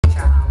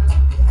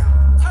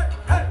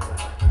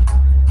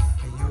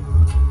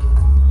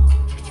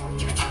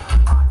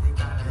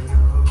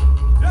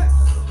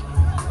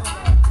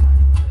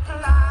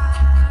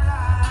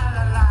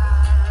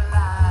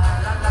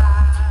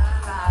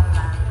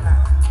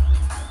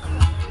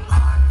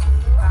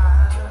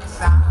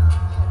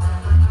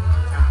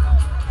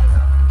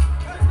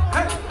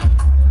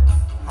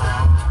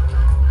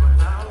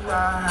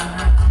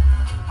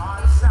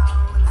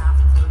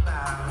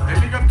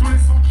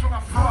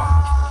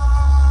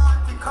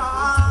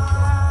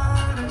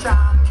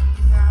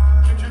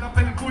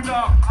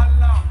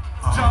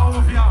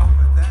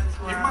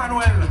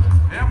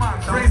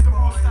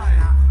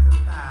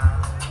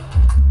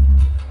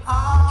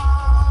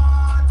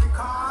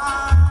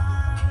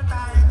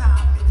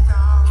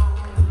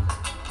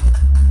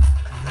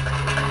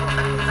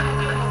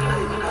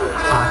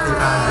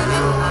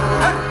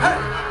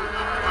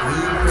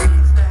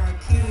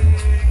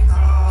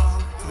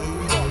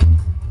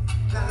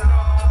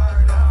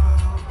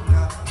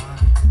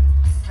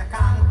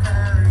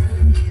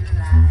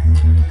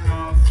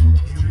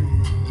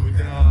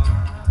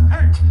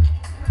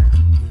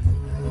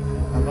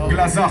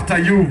Glazart à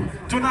you.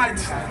 Tonight,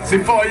 c'est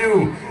for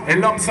you. Et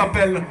l'homme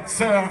s'appelle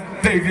Sir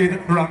David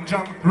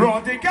RODIGAN.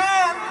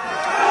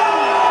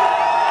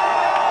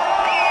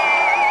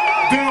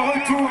 De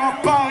retour à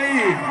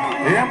Paris.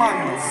 Yeah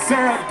man,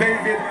 Sir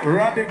David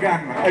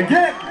RODIGAN.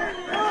 Again,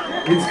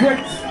 it's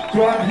great to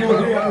have you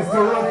here,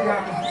 Mr.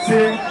 RODIGAN.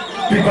 See,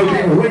 people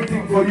been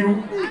waiting for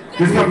you.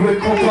 J'espère que vous êtes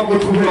contents de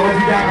retrouver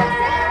RODIGAN.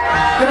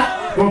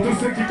 Pour tous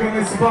ceux qui ne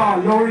connaissent pas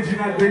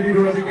l'original David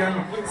RODIGAN,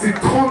 c'est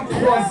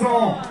 33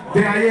 ans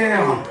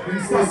derrière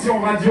une station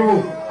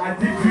radio à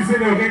diffuser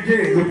le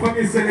reggae, le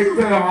premier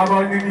sélecteur à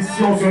avoir une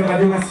émission sur une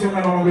radio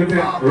nationale en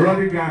Angleterre,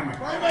 RODIGAN,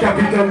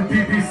 Capital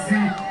BBC,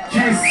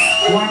 Kiss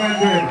 100.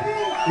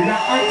 Il a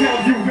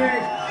interviewé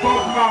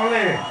Bob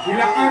Marley, il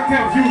a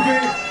interviewé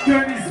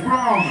Dennis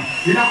Brown,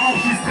 il a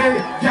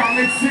enregistré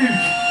Garnet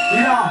Silk,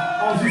 il a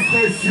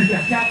enregistré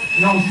Super 4,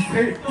 il a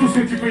enregistré tout ce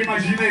que tu peux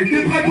imaginer.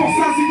 T'es prêt pour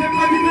ça? Si t'es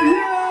prêt, dis-le!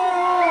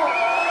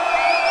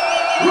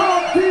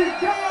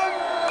 RODIGAN!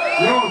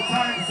 Yo,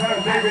 time, Sir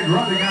David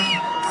RODIGAN.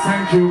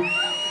 Thank you,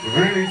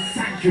 really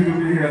thank you to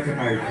be here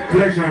tonight.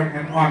 Pleasure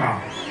and honor.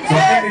 So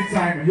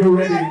anytime you're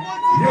ready,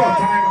 your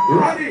time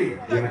ready.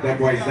 You're that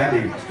boy's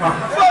daddy.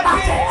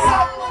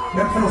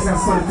 That fellow says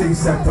solid things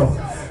set up.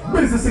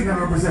 But it's the singer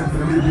represent for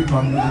the little big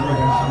man.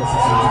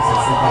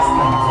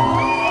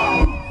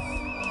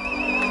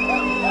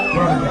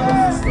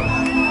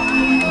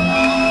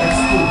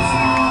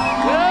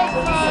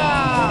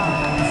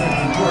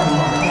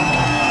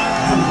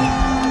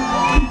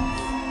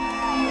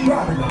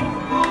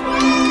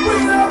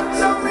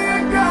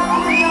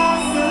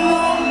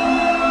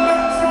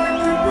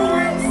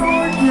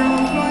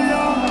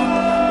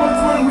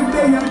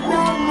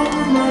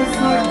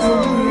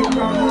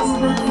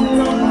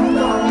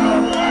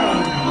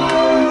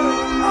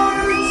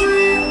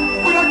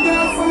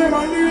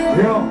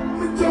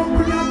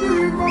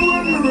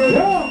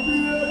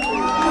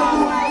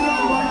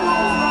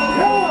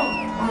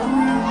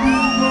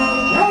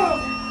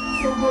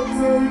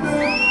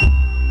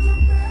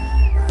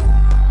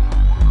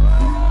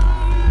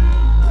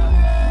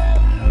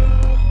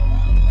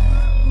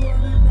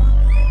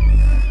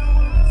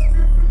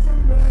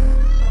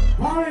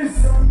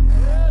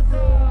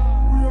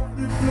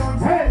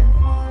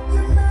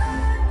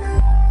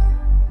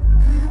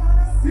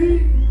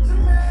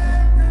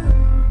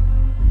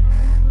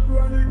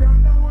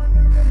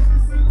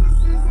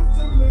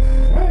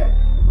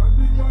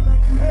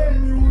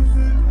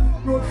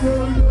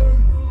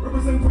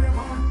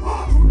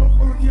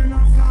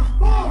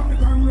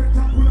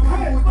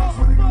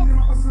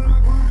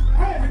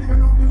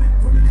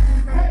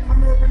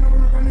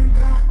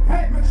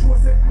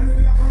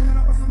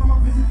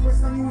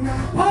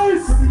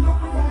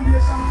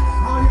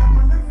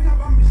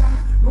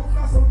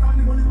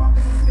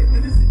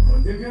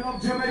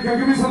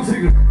 Give me some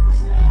signal.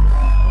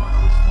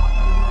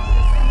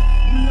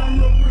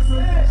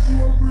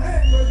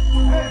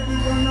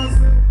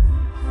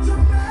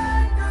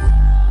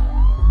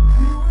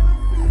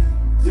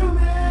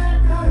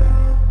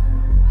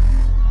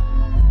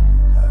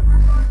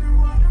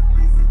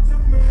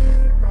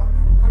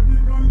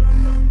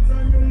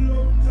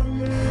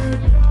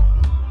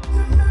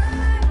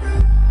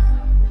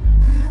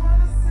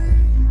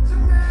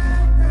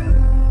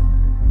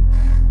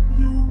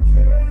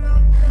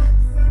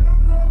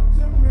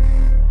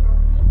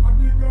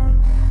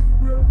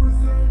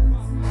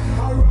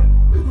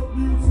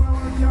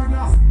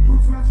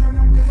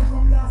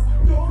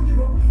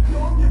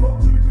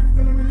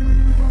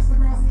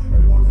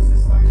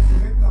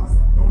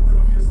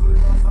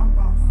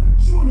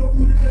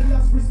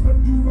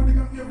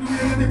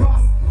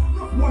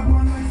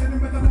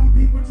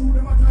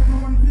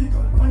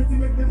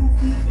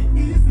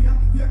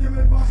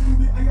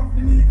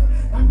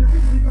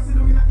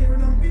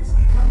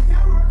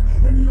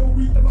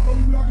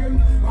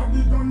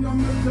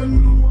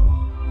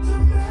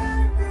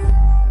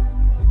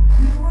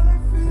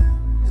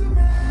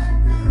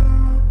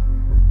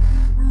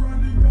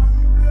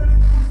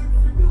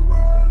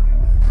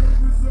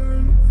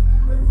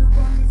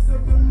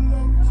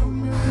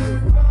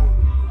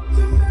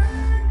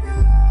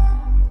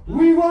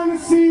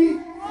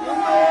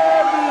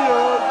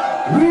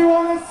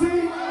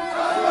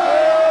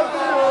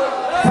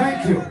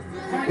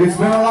 It's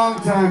been a long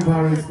time,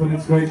 Paris, but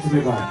it's great to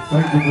be back.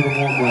 Thank you for the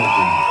warm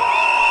welcome.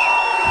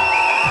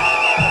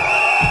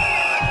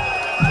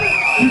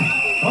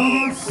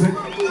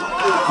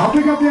 I'll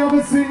pick up the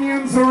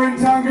Abyssinians who are in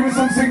town. Give me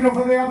some signal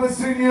for the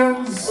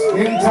Abyssinians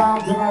in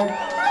town tonight.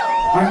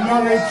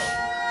 Acknowledge,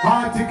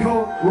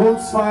 article,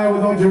 roots fire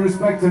with all due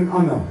respect and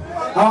honor.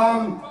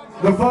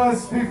 The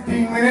first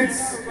 15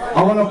 minutes,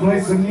 I want to play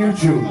some new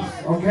tunes,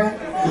 okay?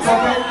 It's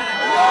okay?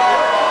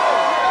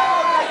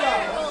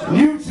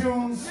 New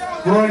tunes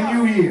for a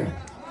new year.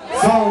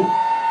 So,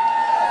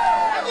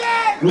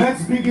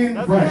 let's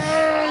begin fresh,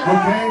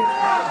 okay?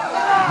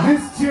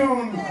 This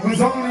tune was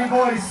only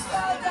voiced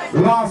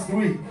last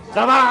week.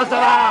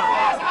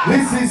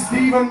 This is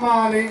Stephen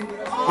Marley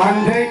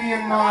and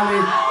Damian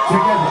Marley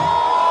together.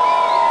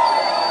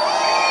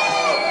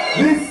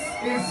 This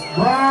is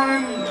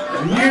brand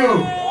new.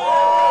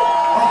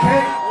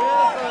 Okay?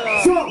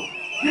 So,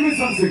 give me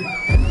something.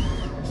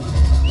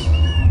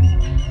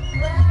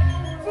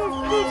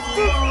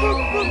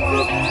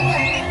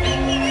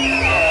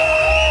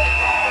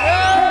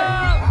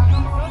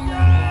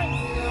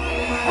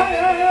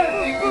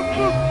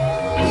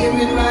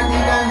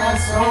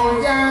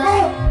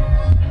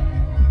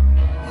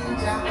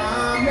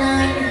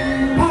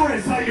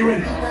 Paris, are you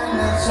ready?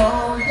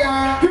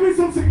 Give me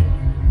something.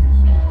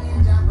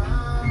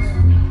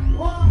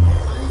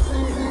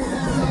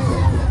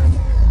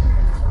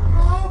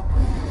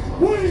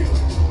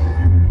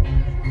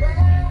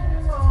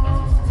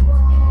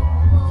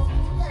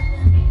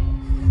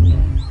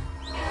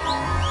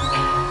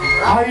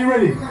 Are you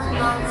ready?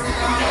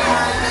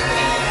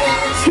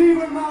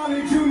 Stephen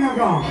Marley Jr.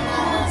 gone.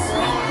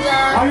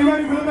 Are you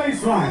ready for the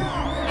bass line?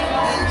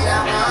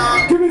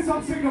 Give me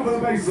some signal for the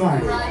bass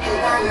line.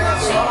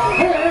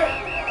 Hey, hey.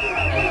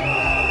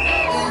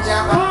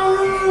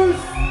 Paris!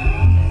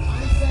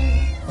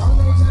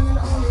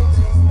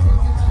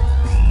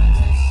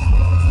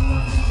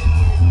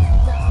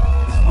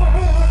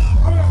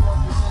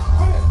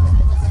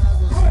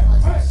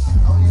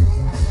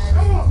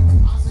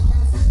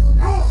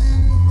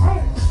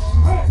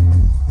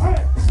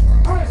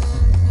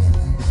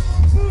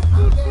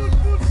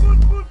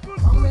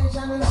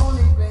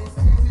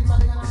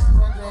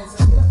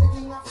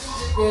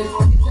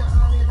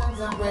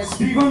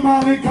 Stephen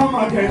Marley, come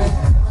again.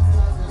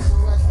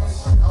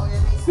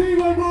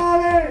 Stephen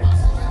Marley!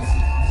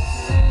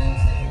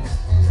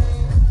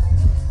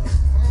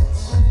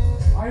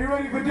 Are you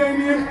ready for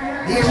Damien?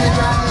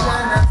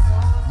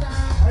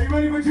 Are you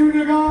ready for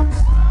Junior Gone?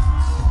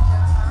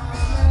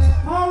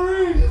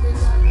 Hurry!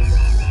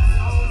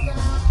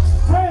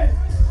 Hey!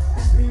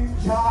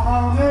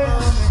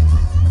 Benjamin!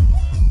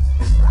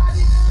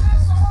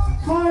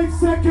 5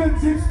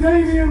 seconds, it's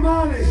Damien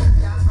Marley.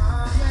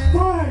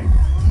 5,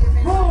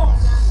 4,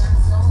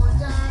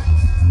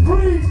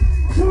 3,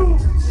 2,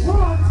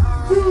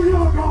 1, do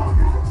your God.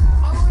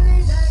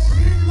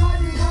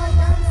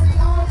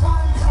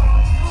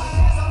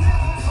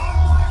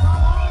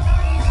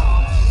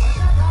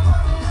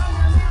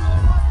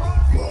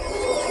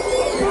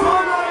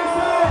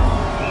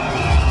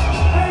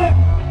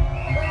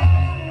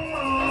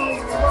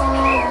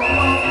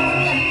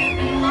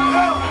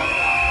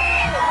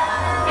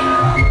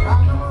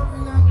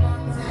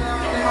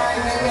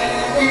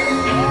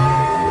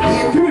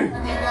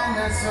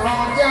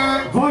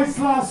 Voice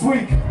last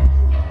week.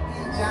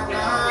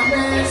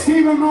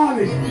 Stephen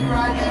Marley.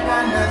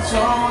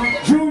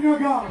 Junior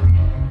Gone.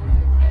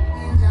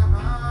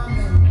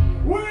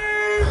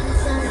 Win!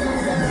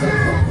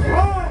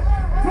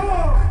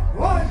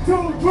 1, 2,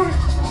 3.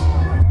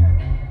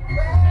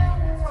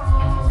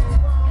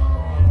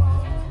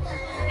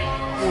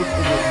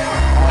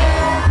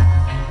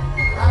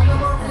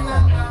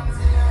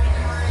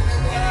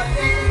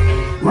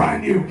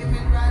 Brand new.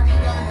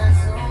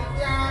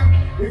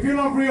 If you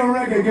love real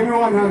reggae, give me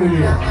one hand in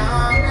here.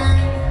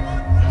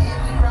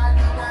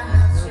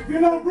 If you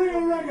love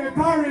real reggae,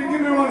 Paris,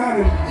 give me one hand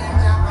in here.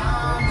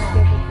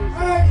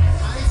 Hey.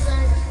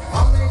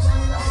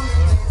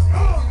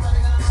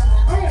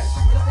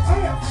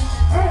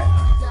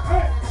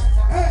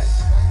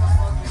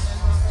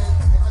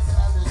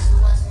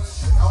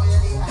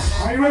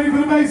 Are you ready for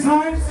the bass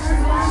line?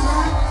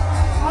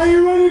 Are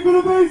you ready for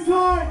the bass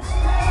line?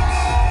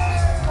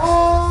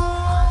 Oh!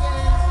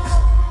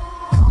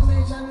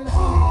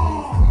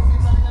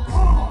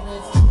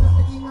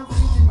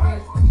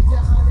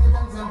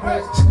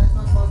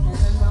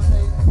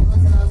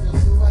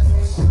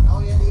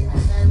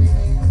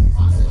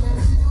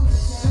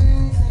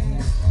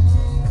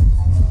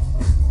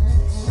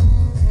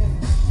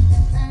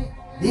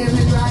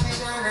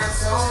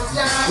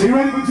 Are you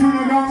ready for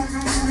Junior Gone?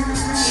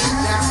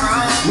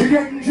 You're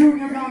getting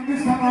Junior Gone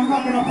this time. I'm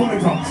not going to pull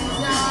it off.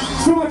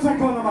 Too much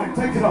echo on the mic.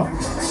 Take it off.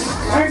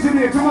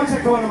 Engineer, too much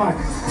echo on the mic.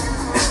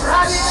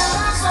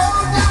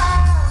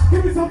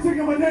 Give me something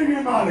of a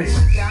Damien Marley.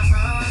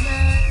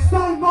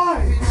 Stand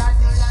by.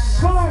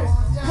 5,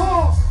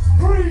 4,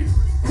 3,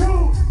 2,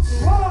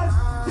 1.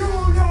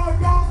 Junior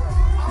Gone.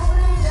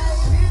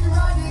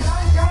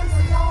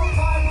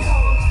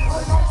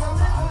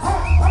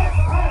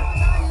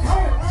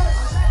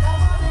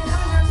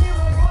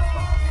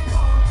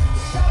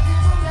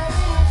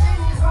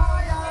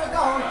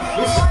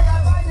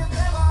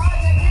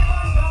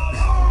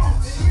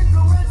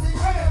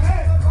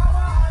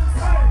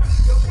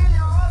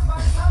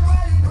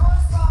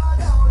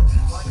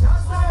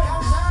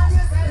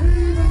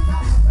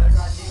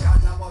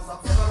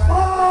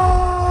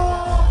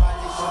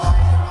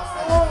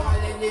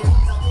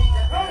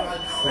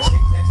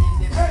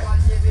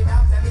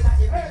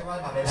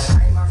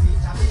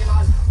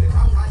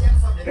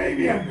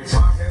 Damien!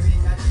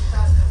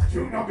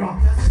 Junior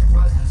Gone.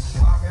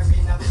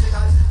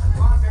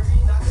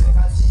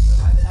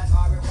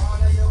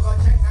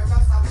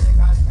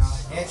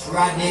 It's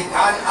radical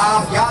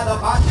of the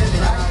party.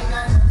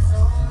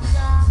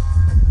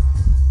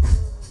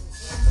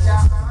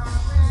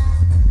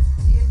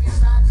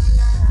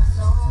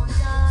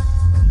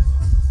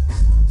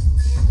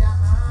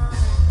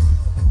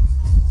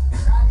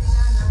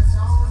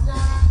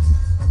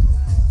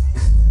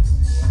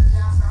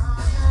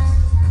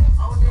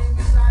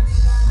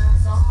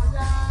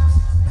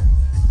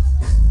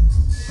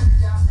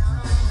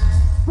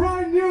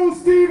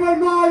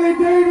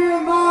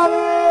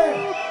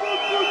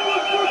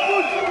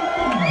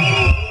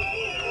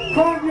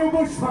 new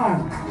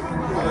Bushman.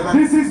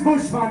 This is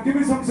Bushman. Give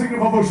me some signal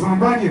for Bushman.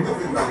 Brand new. Yo!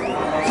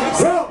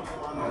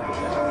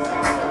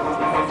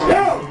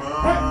 Yo!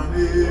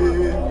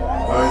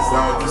 I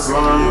start to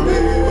swam it.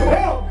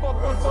 Yo!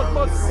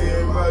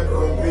 Same bad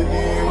company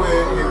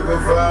when people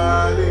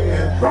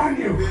falling. Brand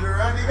new. With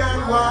radigan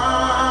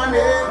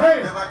warning. Hey.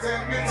 Never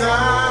take me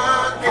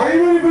talking. Are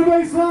you ready for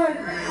baseline?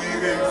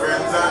 Leaving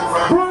friends and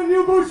family. Brand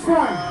new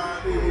Bushman.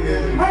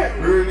 Hey.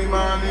 Early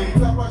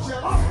morning.